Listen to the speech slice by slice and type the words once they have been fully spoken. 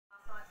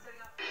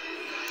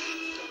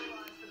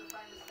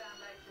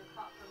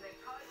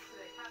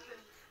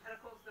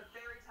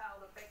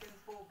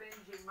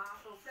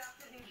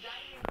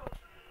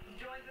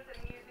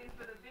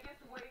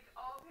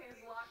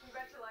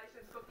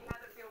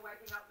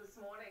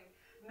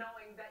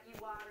knowing that you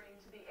are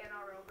into the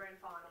NRL Grand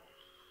Final?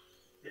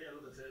 Yeah,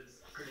 look, it's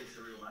a pretty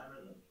surreal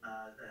moment.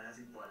 It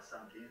hasn't quite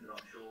sunk in, but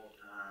I'm sure,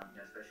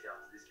 especially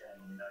after this game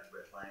when we know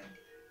we're playing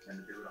and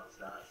the build-up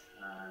starts,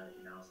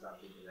 I'll start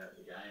thinking about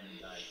the game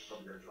and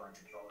probably going to try and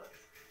control it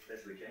as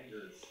best we can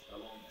because it's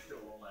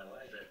still a long way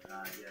away, but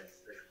yeah, it's a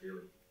special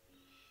feeling.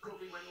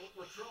 Cookie, when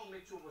Latrell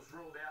Mitchell was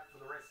ruled out for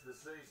the rest of the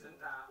season,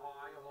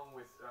 I, along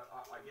with,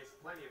 I guess,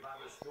 plenty of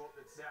others, thought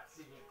that South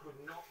Sydney could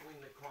not win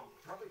the comp,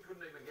 probably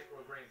couldn't even get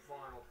to a grand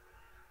final.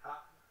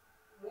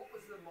 What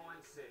was the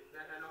mindset?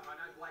 And I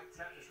know Blake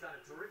Tapper's done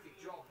a terrific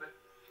job, but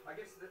I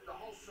guess the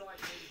whole side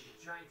needed to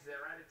change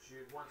their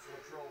attitude once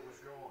Latrell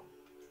was gone.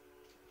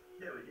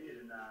 Yeah, we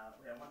did, and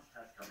once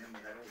Tass come in, we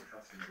had all the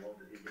trust in the world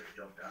that he'd get the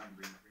job done.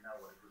 We know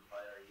what a good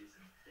player he is,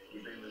 and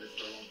he's been with us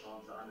for a long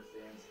time, so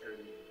understands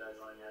everything that goes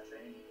on in our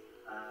team.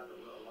 But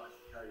we've got like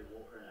Cody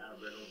Walker and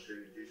Aaron Reynolds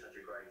who do such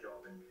a great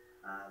job, and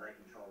they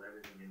control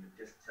everything and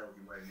just tells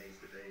him where he needs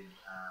to be.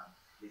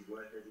 His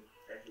work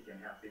ethic and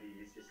how fit he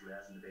is just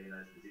allows him to be in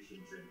those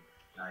positions, and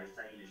he's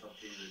taken this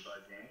opportunity with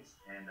both hands,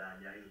 and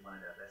he was one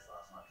of our best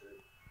last night too.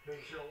 He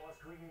sure was.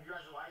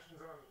 Congratulations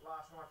on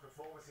last night's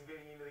performance and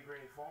getting into the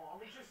grand final.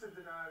 I'm interested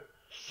to know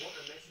what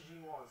the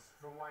messaging was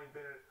from Wayne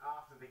Bennett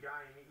after the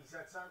game. He's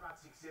had so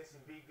much success in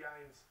big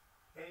games,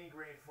 and in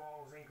grand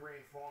finals, and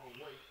grand final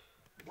week.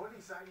 What did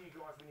he say to you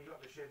guys when you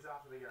got the sheds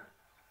after the game?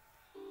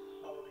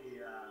 Oh,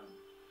 he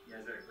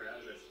was very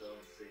proud of us to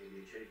see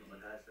the achievement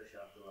we've had, especially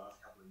after the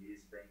last couple of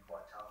years. It's been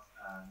quite tough,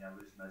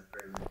 losing those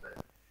prelims, but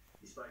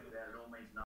he spoke about it all means nothing.